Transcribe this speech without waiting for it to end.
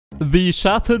The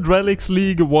Shattered Relics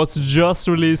League was just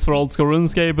released for Old School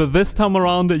Runescape. This time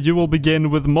around, you will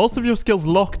begin with most of your skills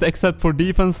locked except for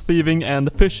defense, thieving,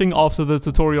 and fishing after the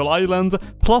tutorial island,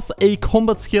 plus a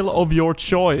combat skill of your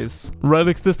choice.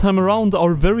 Relics this time around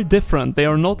are very different. They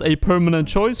are not a permanent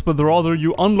choice, but rather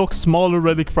you unlock smaller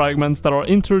relic fragments that are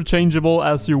interchangeable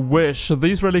as you wish.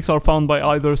 These relics are found by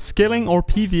either skilling or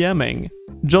PVMing.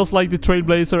 Just like the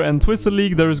Trailblazer and Twisted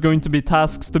League, there is going to be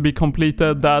tasks to be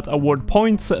completed that award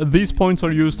points. These points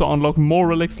are used to unlock more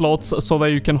relic slots so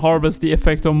that you can harvest the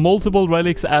effect of multiple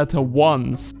relics at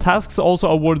once. Tasks also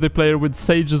award the player with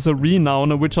Sage's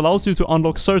Renown, which allows you to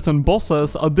unlock certain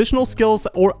bosses, additional skills,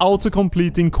 or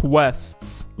auto-completing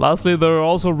quests. Lastly, there are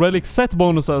also relic set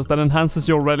bonuses that enhances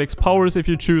your relic's powers if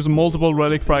you choose multiple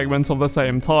relic fragments of the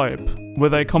same type.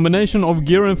 With a combination of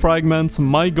gear and fragments,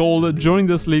 my goal during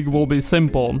this league will be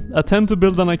simple. Attempt to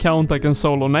build an account that can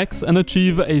solo next and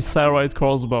achieve a Zaryte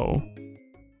Crossbow.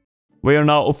 We are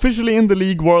now officially in the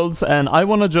League Worlds, and I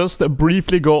wanna just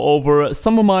briefly go over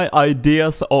some of my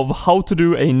ideas of how to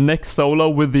do a next solo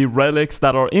with the relics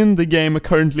that are in the game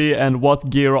currently and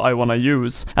what gear I wanna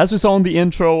use. As you saw in the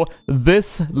intro,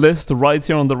 this list right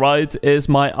here on the right is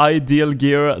my ideal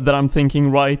gear that I'm thinking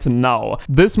right now.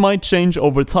 This might change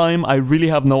over time, I really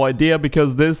have no idea,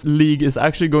 because this league is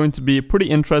actually going to be pretty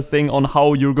interesting on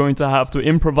how you're going to have to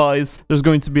improvise. There's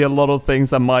going to be a lot of things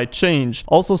that might change.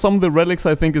 Also, some of the relics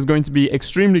I think is going to be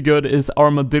extremely good is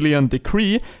Armadillion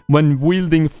Decree. When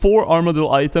wielding 4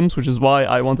 Armadillo items, which is why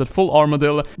I wanted full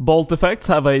Armadillo, bolt effects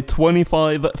have a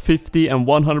 25, 50 and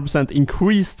 100%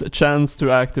 increased chance to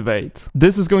activate.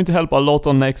 This is going to help a lot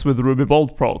on next with Ruby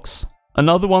Bolt procs.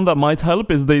 Another one that might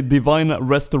help is the Divine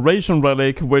Restoration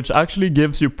Relic, which actually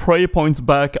gives you prey points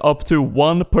back up to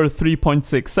 1 per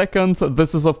 3.6 seconds.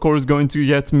 This is of course going to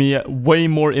get me way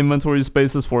more inventory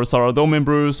spaces for Saradomin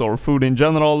brews or food in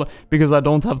general, because I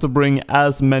don't have to bring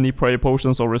as many prey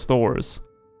potions or restores.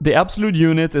 The Absolute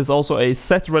Unit is also a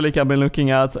set relic I've been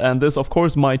looking at, and this of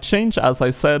course might change, as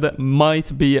I said,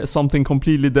 might be something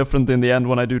completely different in the end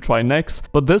when I do try next,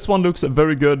 but this one looks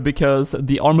very good because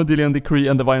the Armadillion Decree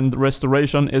and Divine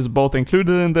Restoration is both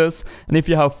included in this, and if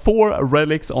you have 4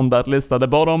 relics on that list at the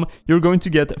bottom, you're going to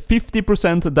get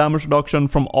 50% damage reduction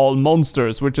from all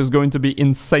monsters, which is going to be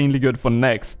insanely good for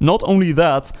next. Not only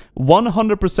that,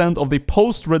 100% of the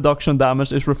post-reduction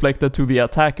damage is reflected to the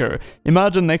attacker.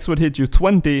 Imagine next would hit you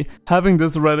 20, having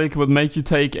this relic would make you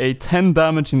take a 10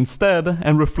 damage instead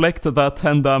and reflect that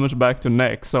 10 damage back to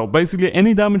Nex. So basically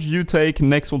any damage you take,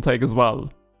 Nex will take as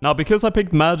well. Now, because I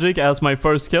picked magic as my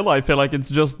first skill, I feel like it's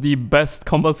just the best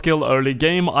combat skill early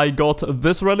game. I got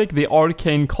this relic, the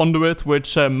Arcane Conduit,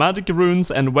 which magic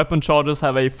runes and weapon charges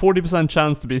have a 40%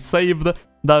 chance to be saved.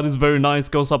 That is very nice,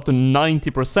 goes up to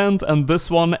 90%, and this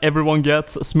one everyone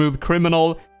gets, Smooth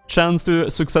Criminal. Chance to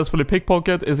successfully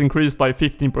pickpocket is increased by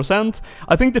 15%.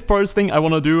 I think the first thing I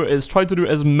want to do is try to do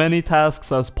as many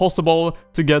tasks as possible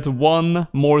to get one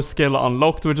more skill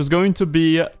unlocked, which is going to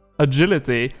be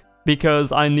agility,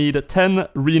 because I need 10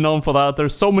 renown for that.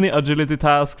 There's so many agility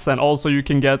tasks, and also you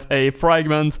can get a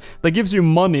fragment that gives you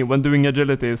money when doing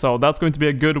agility, so that's going to be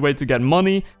a good way to get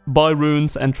money, buy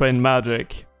runes and train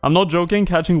magic. I'm not joking,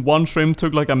 catching 1 shrimp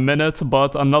took like a minute,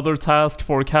 but another task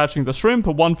for catching the shrimp,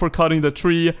 1 for cutting the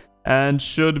tree, and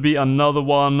should be another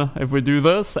one if we do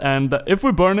this. And if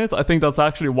we burn it, I think that's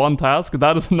actually 1 task.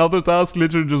 That is another task,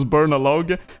 literally just burn a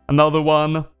log. Another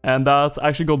one, and that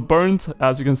actually got burnt.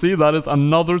 As you can see, that is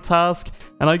another task.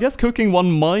 And I guess cooking 1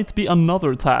 might be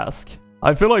another task.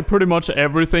 I feel like pretty much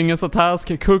everything is a task.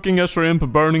 Cooking a shrimp,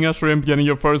 burning a shrimp, getting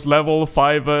your first level,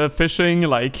 5 fishing,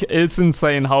 like, it's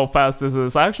insane how fast this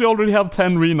is. I actually already have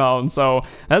 10 renown, so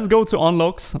let's go to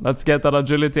unlocks. Let's get that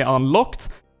agility unlocked,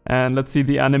 and let's see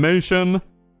the animation.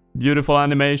 Beautiful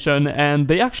animation, and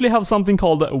they actually have something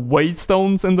called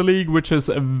Waystones in the league, which is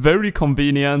very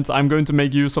convenient. I'm going to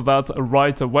make use of that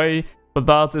right away. But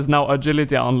that is now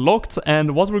agility unlocked, and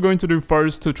what we're going to do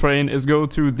first to train is go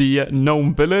to the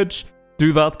Gnome Village,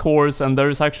 do that course, and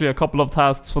there is actually a couple of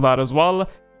tasks for that as well.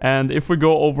 And if we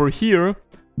go over here,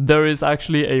 there is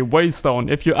actually a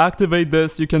Waystone. If you activate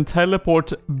this, you can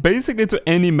teleport basically to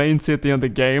any main city in the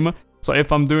game. So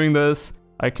if I'm doing this,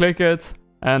 I click it,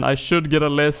 and I should get a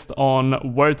list on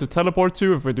where to teleport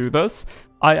to if we do this.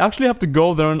 I actually have to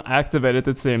go there and activate it,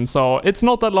 it seems. So it's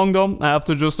not that long though, I have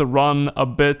to just run a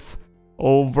bit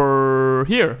over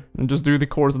here and just do the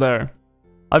course there.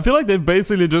 I feel like they've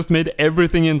basically just made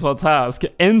everything into a task.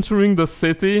 Entering the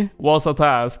city was a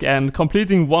task, and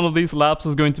completing one of these laps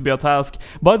is going to be a task.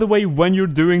 By the way, when you're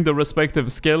doing the respective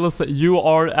skills, you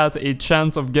are at a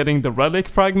chance of getting the relic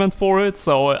fragment for it.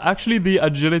 So actually the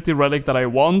agility relic that I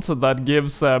want, that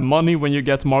gives money when you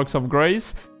get Marks of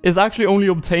Grace, is actually only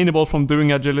obtainable from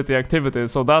doing agility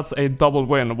activities, so that's a double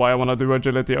win why I want to do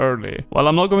agility early. Well,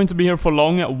 I'm not going to be here for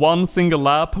long. One single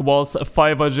lap was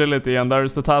 5 agility, and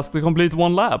there's the task to complete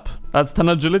 1 lap. That's 10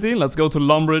 agility. Let's go to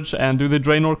Lumbridge and do the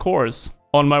Draenor course.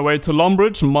 On my way to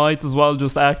Lumbridge, might as well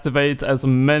just activate as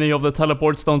many of the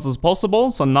teleport stones as possible.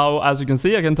 So now, as you can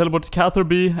see, I can teleport to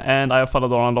Catherby, and I have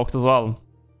Falador unlocked as well.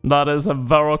 That is a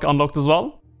Varrock unlocked as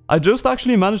well. I just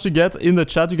actually managed to get in the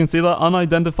chat, you can see that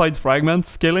unidentified fragment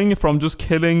skilling from just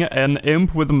killing an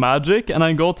imp with magic, and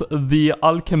I got the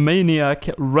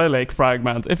Alchemaniac relic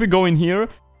fragment. If you go in here,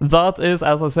 that is,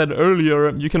 as I said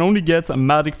earlier, you can only get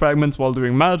magic fragments while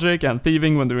doing magic and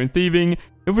thieving when doing thieving.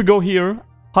 If we go here,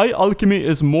 High Alchemy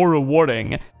is more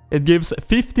rewarding. It gives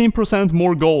 15%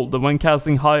 more gold when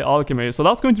casting High Alchemy, so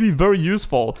that's going to be very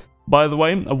useful. By the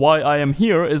way, why I am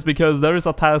here is because there is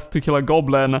a task to kill a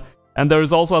goblin, and there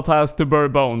is also a task to bury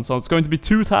bones, so it's going to be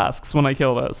 2 tasks when I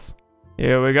kill this.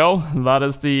 Here we go, that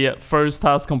is the first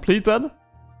task completed.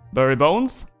 Bury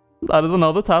bones. That is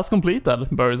another task completed.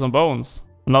 Bury some bones.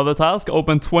 Another task,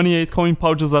 open 28 coin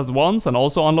pouches at once and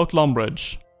also unlock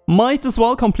Lumbridge. Might as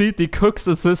well complete the cook's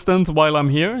assistant while I'm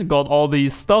here. Got all the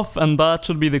stuff and that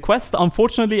should be the quest.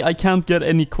 Unfortunately, I can't get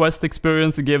any quest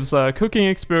experience. It gives cooking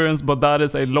experience, but that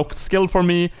is a locked skill for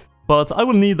me. But I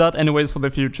will need that anyways for the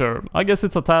future. I guess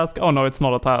it's a task. Oh no, it's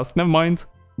not a task. Never mind.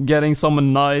 Getting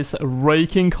some nice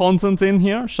raking content in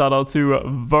here. Shout out to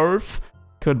Verf.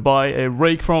 Could buy a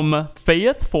rake from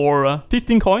Faith for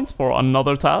 15 coins for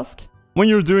another task. When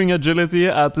you're doing agility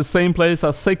at the same place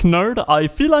as Sick Nerd, I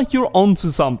feel like you're onto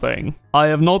something. I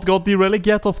have not got the relic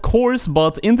yet, of course,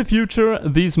 but in the future,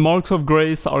 these Marks of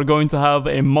Grace are going to have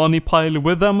a money pile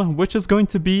with them, which is going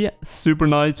to be super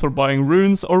nice for buying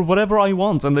runes or whatever I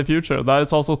want in the future. That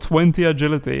is also 20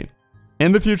 agility.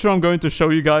 In the future, I'm going to show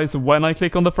you guys when I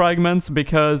click on the fragments,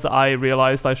 because I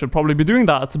realized I should probably be doing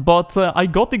that. But I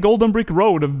got the Golden Brick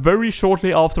Road very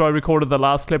shortly after I recorded the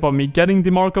last clip of me getting the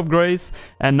Mark of Grace,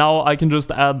 and now I can just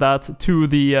add that to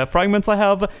the fragments I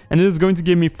have, and it is going to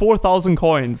give me 4,000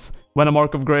 coins when a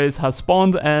Mark of Grace has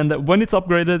spawned, and when it's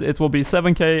upgraded, it will be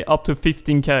 7k up to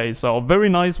 15k, so very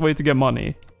nice way to get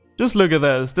money. Just look at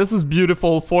this. This is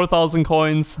beautiful, 4,000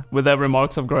 coins with every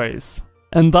Marks of Grace.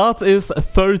 And that is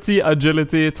 30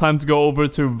 agility. Time to go over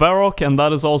to Varrock, and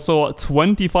that is also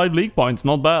 25 league points,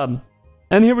 not bad.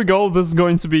 And here we go, this is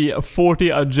going to be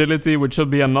 40 agility, which should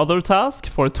be another task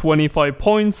for 25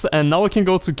 points. And now I can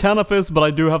go to Canifis, but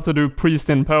I do have to do Priest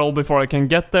in Peril before I can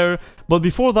get there. But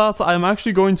before that, I'm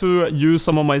actually going to use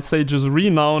some of my Sage's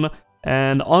Renown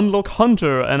and unlock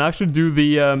Hunter and actually do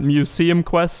the museum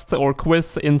quest or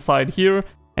quiz inside here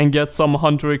and get some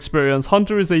Hunter experience.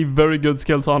 Hunter is a very good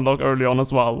skill to unlock early on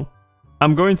as well.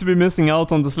 I'm going to be missing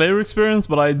out on the Slayer experience,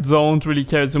 but I don't really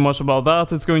care too much about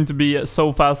that. It's going to be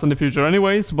so fast in the future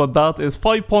anyways, but that is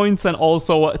 5 points and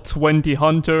also 20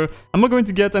 Hunter. Am I going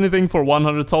to get anything for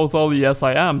 100 total? Yes,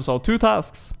 I am, so 2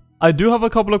 tasks. I do have a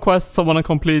couple of quests I want to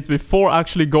complete before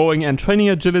actually going and training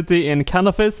agility in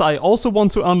Canifis. I also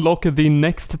want to unlock the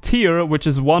next tier, which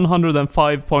is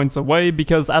 105 points away,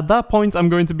 because at that point I'm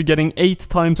going to be getting 8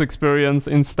 times experience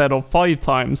instead of 5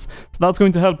 times. So that's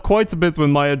going to help quite a bit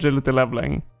with my agility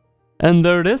leveling. And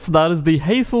there it is, that is the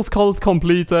Hazel's Cult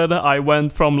completed. I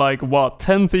went from like, what,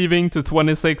 10 thieving to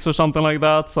 26 or something like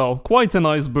that, so quite a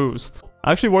nice boost.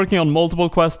 Actually working on multiple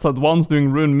quests at once, doing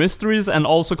rune mysteries, and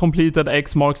also completed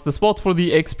X marks the spot for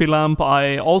the XP lamp.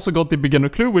 I also got the beginner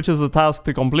clue, which is a task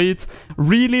to complete.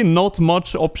 Really not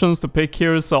much options to pick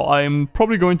here, so I'm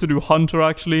probably going to do Hunter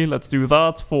actually. Let's do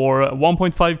that for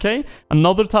 1.5k.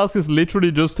 Another task is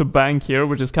literally just to bank here,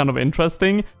 which is kind of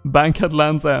interesting. Bank at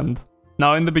Land's End.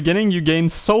 Now in the beginning you gain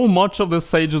so much of the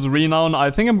Sage's Renown.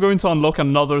 I think I'm going to unlock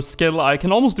another skill. I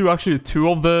can almost do actually 2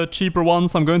 of the cheaper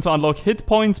ones. I'm going to unlock hit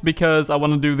points because I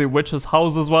want to do the Witch's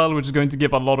House as well, which is going to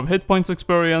give a lot of hit points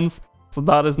experience. So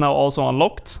that is now also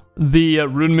unlocked. The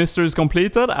Rune Mystery is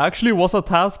completed. Actually was a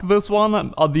task, this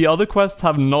one. The other quests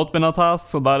have not been a task,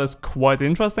 so that is quite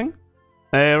interesting.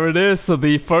 There it is,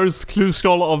 the first clue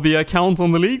scroll of the account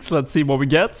on the leaks. Let's see what we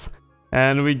get.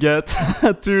 And we get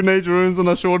 2 nature runes and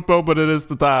a short bow, but it is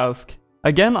the task.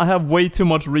 Again, I have way too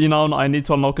much renown. I need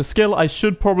to unlock a skill. I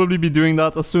should probably be doing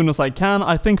that as soon as I can.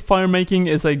 I think fire making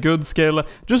is a good skill.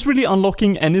 Just really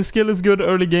unlocking any skill is good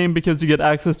early game because you get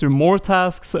access to more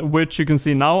tasks, which you can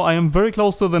see now. I am very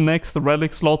close to the next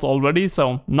relic slot already,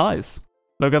 so nice.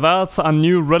 Look at that, a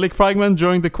new relic fragment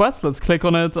during the quest. Let's click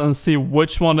on it and see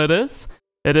which one it is.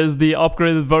 It is the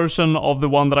upgraded version of the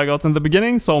one that I got in the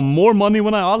beginning, so more money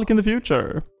when I alch in the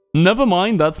future. Never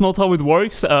mind, that's not how it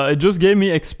works. It just gave me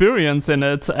experience in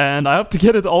it, and I have to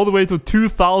get it all the way to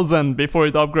 2000 before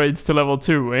it upgrades to level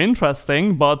 2.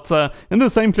 Interesting, but in the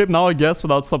same clip now, I guess,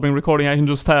 without stopping recording, I can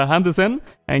just hand this in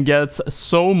and get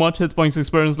so much hit points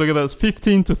experience. Look at this,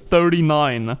 15 to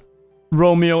 39.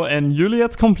 Romeo and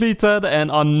Juliet completed,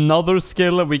 and another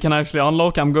skill we can actually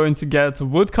unlock. I'm going to get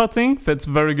woodcutting, fits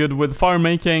very good with fire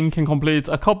making, can complete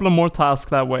a couple of more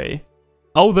tasks that way.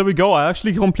 Oh, there we go, I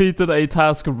actually completed a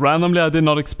task randomly, I did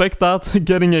not expect that,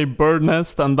 getting a bird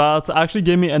nest, and that actually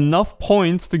gave me enough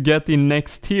points to get the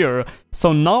next tier.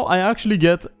 So now I actually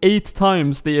get 8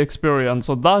 times the experience,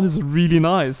 so that is really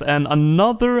nice. And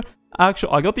another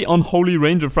actual, I got the Unholy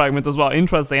Ranger fragment as well,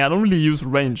 interesting, I don't really use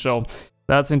range, so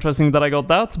that's interesting that I got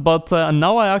that, but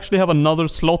now I actually have another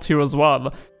slot here as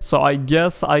well. So I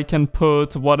guess I can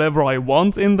put whatever I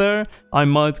want in there. I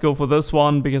might go for this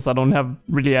one because I don't have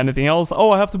really anything else.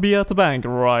 Oh, I have to be at the bank,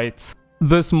 right.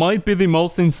 This might be the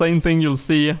most insane thing you'll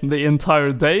see the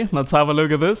entire day. Let's have a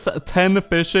look at this. 10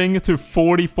 fishing to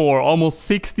 44, almost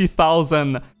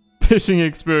 60,000 fishing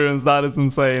experience, that is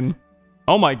insane.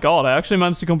 Oh my god, I actually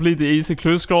managed to complete the easy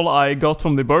clue scroll I got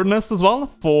from the bird nest as well,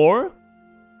 for...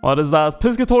 What is that?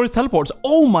 Piscatory's teleports.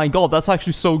 Oh my god, that's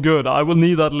actually so good. I will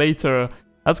need that later.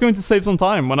 That's going to save some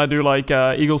time when I do like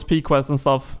Eagle's Peak quest and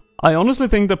stuff. I honestly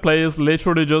think the players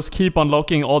literally just keep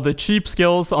unlocking all the cheap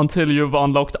skills until you've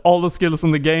unlocked all the skills in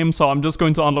the game. So I'm just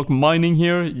going to unlock mining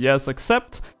here. Yes,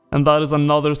 accept. And that is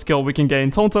another skill we can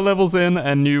gain total levels in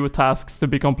and new tasks to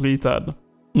be completed.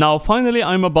 Now finally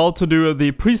I'm about to do the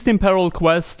Priest in Peril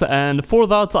quest, and for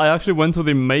that I actually went to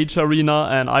the Mage Arena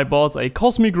and I bought a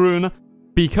Cosmic Rune,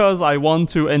 because I want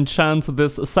to enchant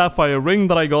this sapphire ring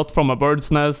that I got from a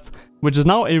bird's nest, which is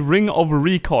now a ring of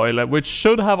recoil, which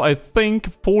should have, I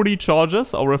think, 40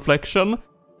 charges of reflection,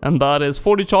 and that is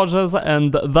 40 charges,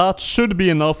 and that should be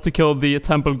enough to kill the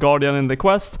Temple Guardian in the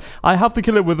quest. I have to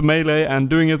kill it with melee, and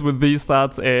doing it with these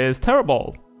stats is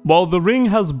terrible. While the ring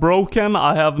has broken,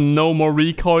 I have no more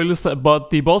recoils, but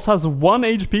the boss has 1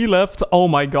 HP left. Oh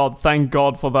my god, thank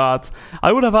god for that.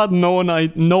 I would have had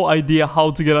no idea how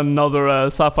to get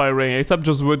another sapphire ring, except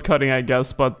just woodcutting, I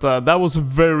guess, but that was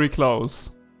very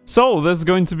close. So, this is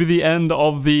going to be the end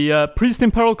of the Priest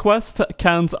in Peril quest.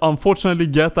 Can't unfortunately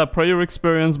get that prayer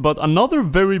experience, but another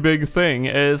very big thing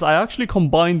is I actually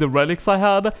combined the relics I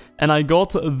had, and I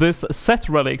got this set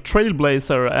relic,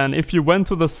 Trailblazer, and if you went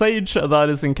to the Sage that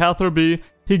is in Catherby,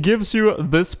 he gives you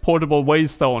this portable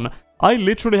waystone. I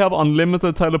literally have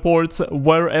unlimited teleports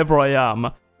wherever I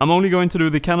am. I'm only going to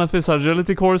do the Canafis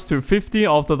Agility course to 50,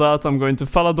 after that I'm going to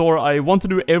Falador. I want to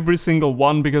do every single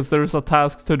one because there is a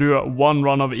task to do one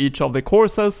run of each of the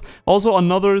courses. Also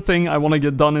another thing I want to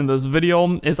get done in this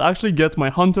video is actually get my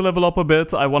hunter level up a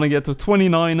bit. I want to get to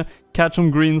 29, catch some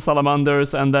green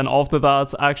salamanders, and then after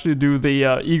that actually do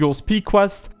the Eagle's Peak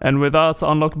quest, and with that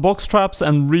unlock box traps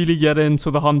and really get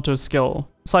into the hunter skill.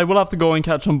 So I will have to go and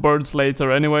catch some birds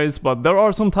later anyways, but there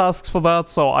are some tasks for that,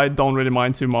 so I don't really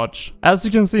mind too much. As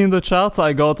you can see in the chat,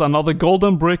 I got another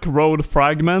Golden Brick Road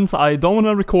fragment. I don't want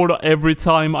to record every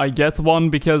time I get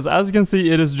one, because as you can see,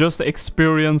 it is just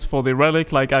experience for the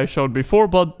relic like I showed before,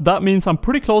 but that means I'm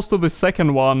pretty close to the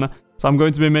second one, so I'm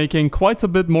going to be making quite a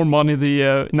bit more money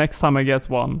the next time I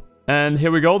get one. And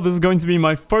here we go, this is going to be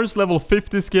my first level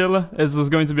 50 skill. This is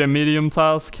going to be a medium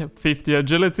task, 50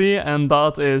 agility, and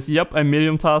that is, yep, a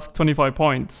medium task, 25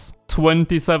 points.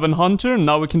 27 hunter,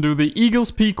 now we can do the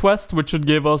Eagle's Peak quest, which should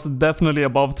give us definitely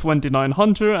above 29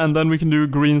 hunter, and then we can do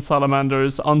green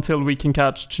salamanders until we can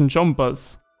catch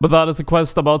chinchompas. But that is a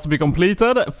quest about to be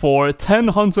completed for 10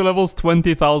 hunter levels,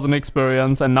 20,000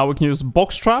 experience, and now we can use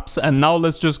box traps, and now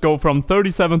let's just go from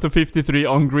 37 to 53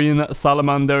 on green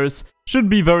salamanders. Should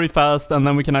be very fast, and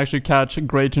then we can actually catch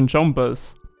grey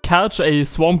chinchompas. Catch a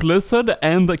swamp lizard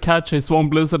and catch a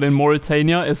swamp lizard in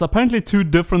Mauritania is apparently 2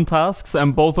 different tasks,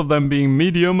 and both of them being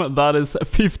medium, that is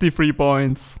 53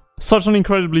 points. Such an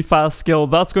incredibly fast skill.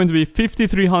 That's going to be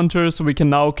 53 hunters, so we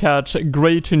can now catch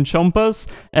grey chinchompas.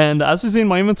 And as you see in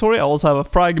my inventory, I also have a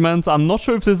fragment. I'm not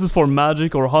sure if this is for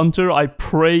magic or hunter. I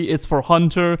pray it's for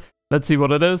hunter. Let's see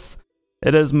what it is.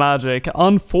 It is magic.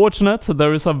 Unfortunate,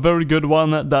 there is a very good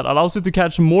one that allows you to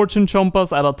catch more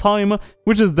chinchompas at a time,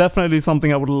 which is definitely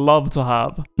something I would love to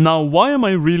have. Now, why am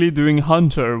I really doing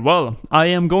hunter? Well, I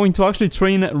am going to actually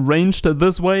train ranged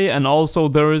this way, and also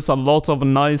there is a lot of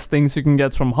nice things you can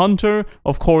get from hunter.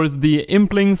 Of course, the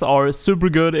implings are super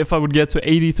good. If I would get to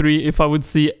 83, if I would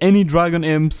see any dragon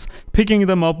imps, picking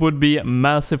them up would be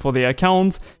massive for the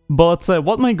account. But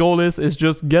what my goal is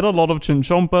just get a lot of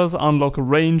Chinchompas, unlock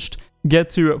ranged, get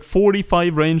to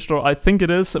 45 ranged, or I think it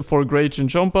is, for great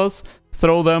Chinchompas,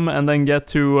 throw them, and then get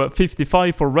to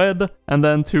 55 for red, and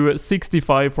then to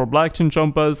 65 for black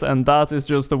Chinchompas, and that is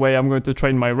just the way I'm going to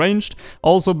train my ranged.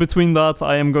 Also between that,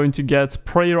 I am going to get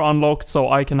prayer unlocked so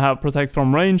I can have protect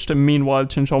from ranged, meanwhile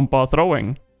Chinchompa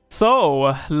throwing.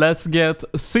 So, let's get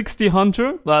 60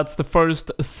 hunter. That's the first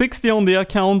 60 on the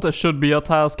account. Should be a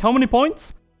task. How many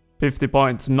points? 50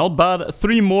 points. Not bad.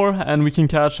 3 more and we can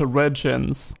catch red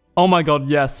chins. Oh my god,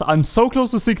 yes. I'm so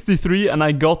close to 63 and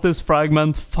I got this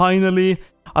fragment finally.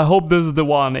 I hope this is the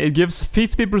one. It gives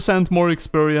 50% more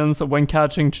experience when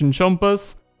catching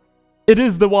Chinchompas. It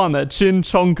is the one,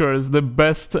 Chinchonkers, the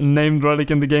best named relic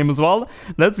in the game as well.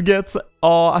 Let's get,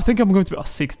 I think I'm going to be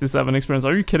 67 experience,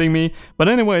 are you kidding me? But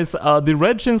anyways, the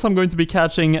red chins I'm going to be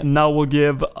catching now will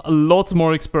give a lot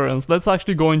more experience. Let's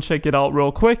actually go and check it out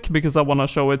real quick, because I want to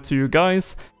show it to you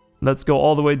guys. Let's go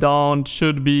all the way down,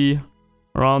 should be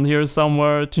around here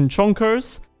somewhere,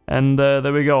 Chinchonkers. And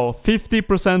there we go,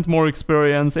 50% more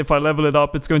experience. If I level it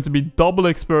up, it's going to be double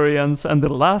experience. And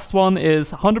the last one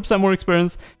is 100% more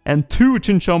experience and 2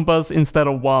 Chinchompas instead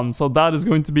of 1. So that is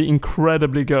going to be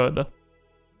incredibly good.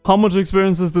 How much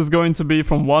experience is this going to be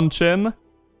from 1 chin?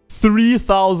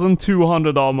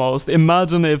 3,200 almost.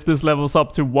 Imagine if this levels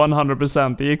up to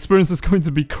 100%. The experience is going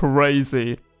to be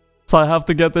crazy. So I have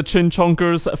to get the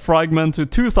Chinchonkers fragment to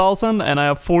 2000, and I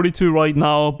have 42 right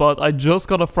now, but I just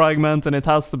got a fragment and it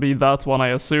has to be that one, I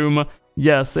assume.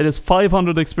 Yes, it is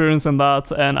 500 experience in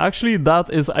that, and actually that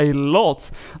is a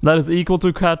lot. That is equal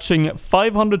to catching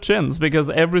 500 chins, because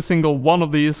every single one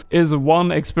of these is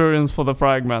 1 experience for the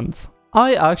fragment.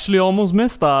 I actually almost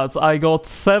missed that. I got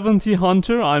 70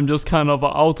 hunter, I'm just kind of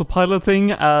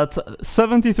autopiloting. At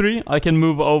 73, I can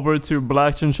move over to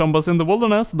black Chinchompas in the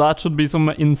wilderness. That should be some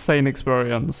insane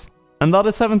experience. And that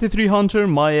is 73 hunter.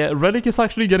 My relic is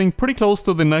actually getting pretty close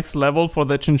to the next level for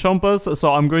the Chinchompas,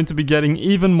 so I'm going to be getting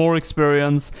even more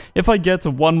experience. If I get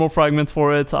 1 more fragment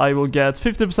for it, I will get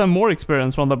 50% more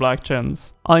experience from the black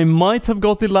chins. I might have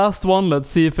got the last one,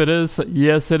 let's see if it is.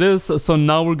 Yes, it is. So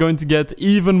now we're going to get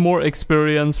even more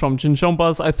experience from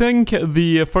Chinchompas. I think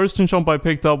the first Chinchompa I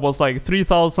picked up was like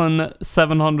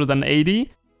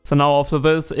 3,780. So now after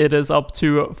this, it is up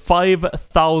to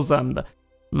 5,000.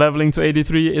 Leveling to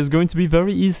 83 is going to be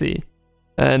very easy.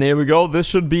 And here we go, this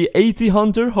should be 80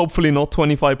 hunter, hopefully not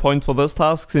 25 points for this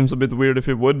task, seems a bit weird if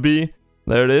it would be.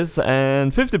 There it is,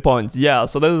 and 50 points, yeah,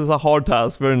 so this is a hard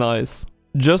task, very nice.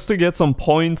 Just to get some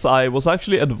points, I was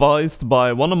actually advised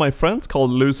by one of my friends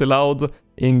called Lucy Loud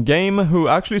in game, who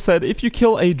actually said if you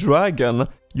kill a dragon,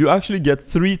 you actually get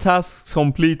 3 tasks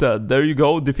completed. There you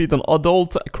go, defeat an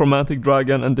adult chromatic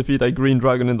dragon and defeat a green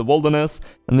dragon in the wilderness.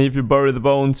 And if you bury the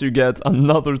bones, you get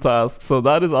another task. So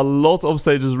that is a lot of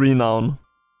Sage's Renown.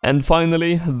 And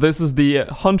finally, this is the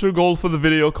hunter goal for the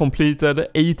video completed.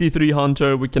 83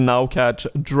 hunter, we can now catch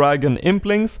dragon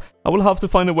implings. I will have to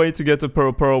find a way to get to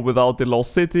Pearl without the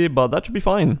lost city, but that should be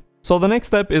fine. So the next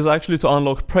step is actually to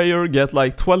unlock prayer, get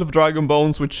like 12 dragon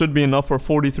bones, which should be enough for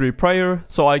 43 prayer,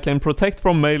 so I can protect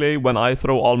from melee when I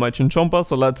throw all my Chinchompas.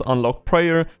 So let's unlock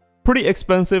prayer. Pretty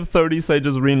expensive, 30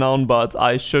 Sage's Renown, but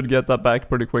I should get that back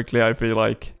pretty quickly, I feel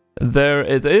like. There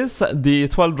it is, the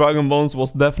 12 dragon bones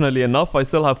was definitely enough. I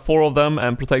still have 4 of them,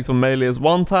 and protect from melee is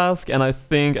 1 task, and I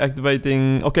think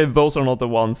activating... Okay, those are not the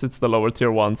ones, it's the lower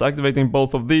tier ones. Activating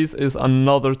both of these is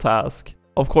another task.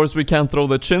 Of course, we can't throw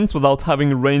the chins without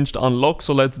having ranged unlock,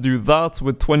 so let's do that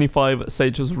with 25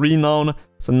 Sage's Renown.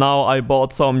 So now I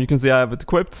bought some, you can see I have it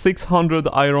equipped, 600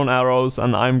 iron arrows,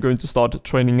 and I'm going to start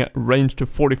training range to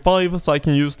 45 so I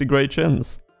can use the great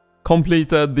chins.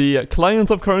 Completed the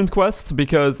Client of Current quest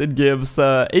because it gives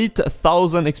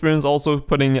 8,000 experience, also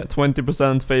putting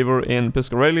 20% favor in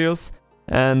Piscarelius.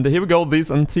 And here we go,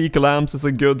 these antique lamps is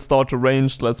a good starter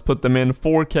range, let's put them in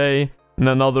 4k. And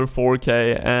another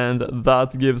 4k, and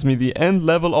that gives me the end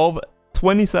level of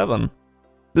 27.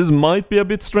 This might be a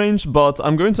bit strange, but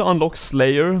I'm going to unlock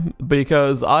Slayer,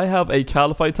 because I have a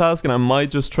Caliphate task and I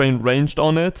might just train ranged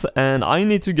on it, and I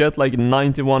need to get like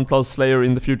 91 plus Slayer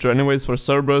in the future anyways for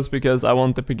Cerberus, because I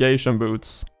want the Purgation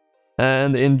boots.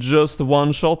 And in just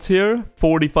one shot here,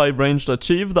 45 ranged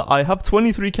achieved. I have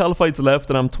 23 Caliphates left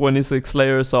and I'm 26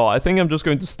 Slayer, so I think I'm just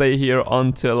going to stay here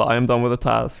until I am done with the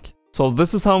task. So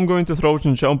this is how I'm going to throw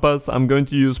Chinchompas. I'm going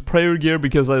to use prayer gear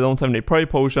because I don't have any prayer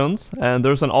potions. And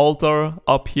there's an altar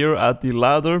up here at the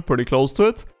ladder, pretty close to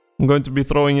it. I'm going to be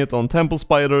throwing it on temple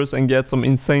spiders and get some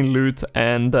insane loot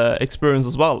and experience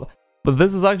as well. But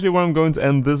this is actually where I'm going to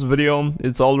end this video.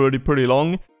 It's already pretty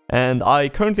long. And I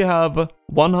currently have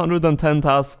 110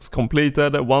 tasks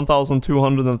completed,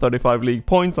 1235 league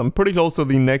points. I'm pretty close to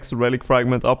the next relic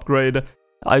fragment upgrade.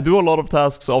 I do a lot of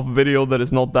tasks off video that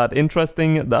is not that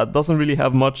interesting, that doesn't really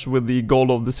have much with the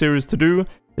goal of the series to do,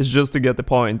 it's just to get the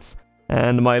points.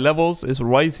 And my levels is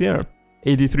right here.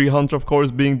 83 Hunter, of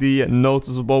course, being the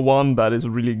noticeable one, that is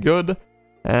really good.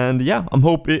 And yeah, I'm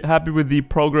happy with the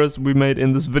progress we made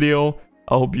in this video.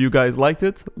 I hope you guys liked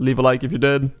it. Leave a like if you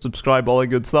did, subscribe, all that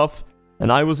good stuff.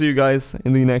 And I will see you guys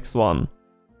in the next one.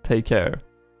 Take care.